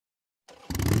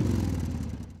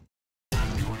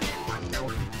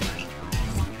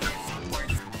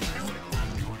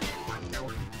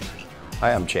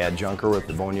Hi, I'm Chad Junker with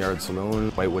the Boneyard Saloon,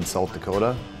 Whitewood, South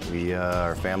Dakota. We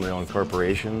are a family-owned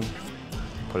corporation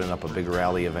putting up a big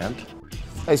rally event.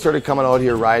 I started coming out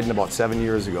here riding about 7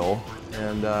 years ago,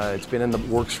 and it's been in the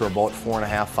works for about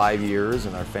 4.5, 5 years,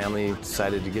 and our family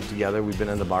decided to get together. We've been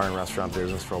in the bar and restaurant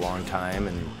business for a long time,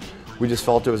 and we just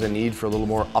felt there was a need for a little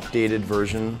more updated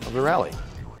version of the rally.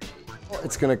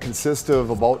 It's going to consist of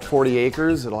about 40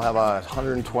 acres. It'll have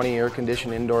 120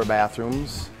 air-conditioned indoor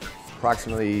bathrooms,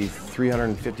 approximately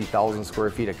 350,000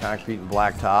 square feet of concrete and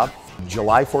blacktop.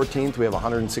 July 14th, we have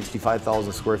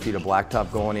 165,000 square feet of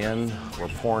blacktop going in. We're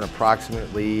pouring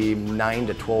approximately 9,000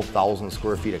 to 12,000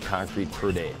 square feet of concrete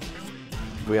per day.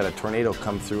 We had a tornado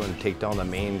come through and take down the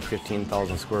main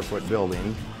 15,000 square foot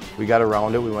building. We got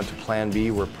around it, we went to Plan B.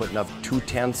 We're putting up 2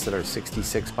 tents that are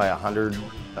 66 by 100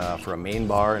 for a main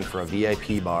bar and for a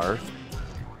VIP bar.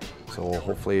 So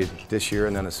hopefully this year,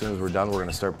 and then as soon as we're done, we're going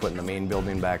to start putting the main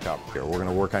building back up here. We're going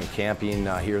to work on camping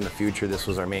here in the future. This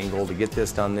was our main goal to get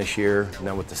this done this year. And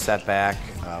then with the setback,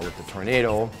 with the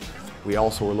tornado, we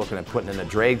also were looking at putting in a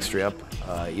drag strip,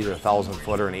 either a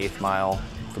 1,000-foot or an 1/8 mile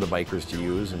for the bikers to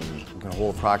use. And we're going to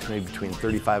hold approximately between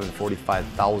 35 and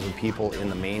 45,000 people in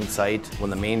the main site. When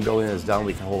the main building is done,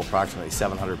 we can hold approximately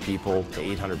 700 people to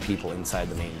 800 people inside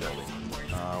the main building.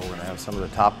 We're going to have some of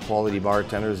the top quality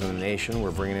bartenders in the nation.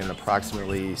 We're bringing in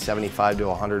approximately 75 to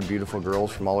 100 beautiful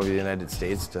girls from all over the United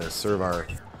States to serve our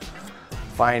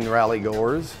fine rally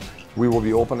goers. We will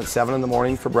be open at 7 in the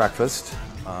morning for breakfast.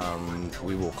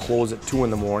 We will close at 2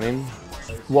 in the morning.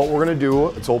 What we're going to do,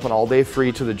 it's open all day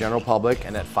free to the general public,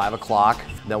 and at 5 o'clock,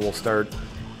 then we'll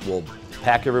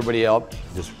pack everybody up,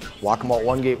 just walk them out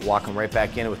one gate, walk them right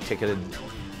back in with ticketed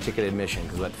admission,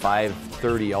 because at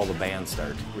 5:30 all the bands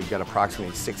start. We've got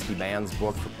approximately 60 bands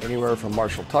booked, anywhere from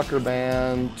Marshall Tucker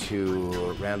Band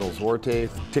to Randall Zwarte.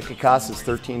 Ticket cost is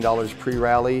 $13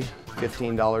 pre-rally,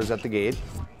 $15 at the gate.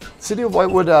 City of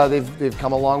Whitewood, they've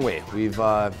come a long way.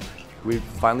 We've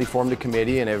finally formed a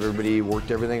committee and everybody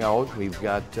worked everything out.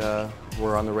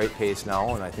 We're on the right pace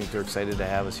now, and I think they're excited to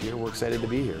have us here. We're excited to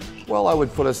be here. Well, I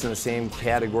would put us in the same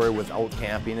category without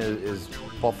camping is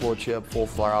Buffalo Chip, Full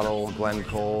Throttle,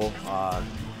 Glencoe,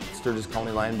 Sturgis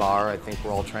County Line Bar. I think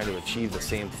we're all trying to achieve the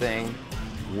same thing.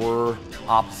 We're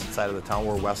opposite side of the town.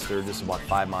 We're West Sturgis, about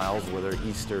 5 miles, where they're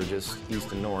East Sturgis,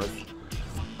 east and north.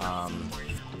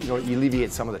 You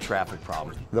alleviate some of the traffic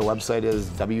problems. The website is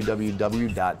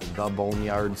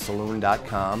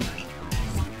www.theboneyardsaloon.com.